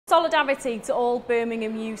Solidarity to all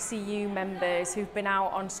Birmingham UCU members who've been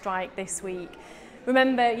out on strike this week.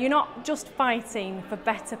 Remember, you're not just fighting for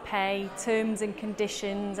better pay, terms and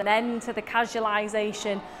conditions, an end to the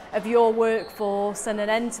casualisation of your workforce and an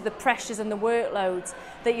end to the pressures and the workloads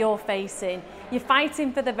that you're facing. You're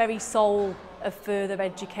fighting for the very soul of further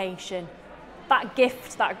education. That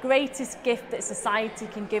gift, that greatest gift that society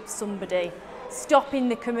can give somebody. Stopping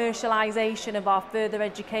the commercialisation of our further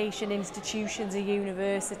education institutions and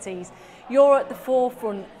universities. You're at the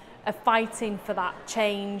forefront of fighting for that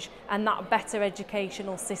change and that better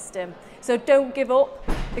educational system. So don't give up,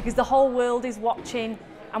 because the whole world is watching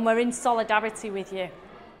and we're in solidarity with you.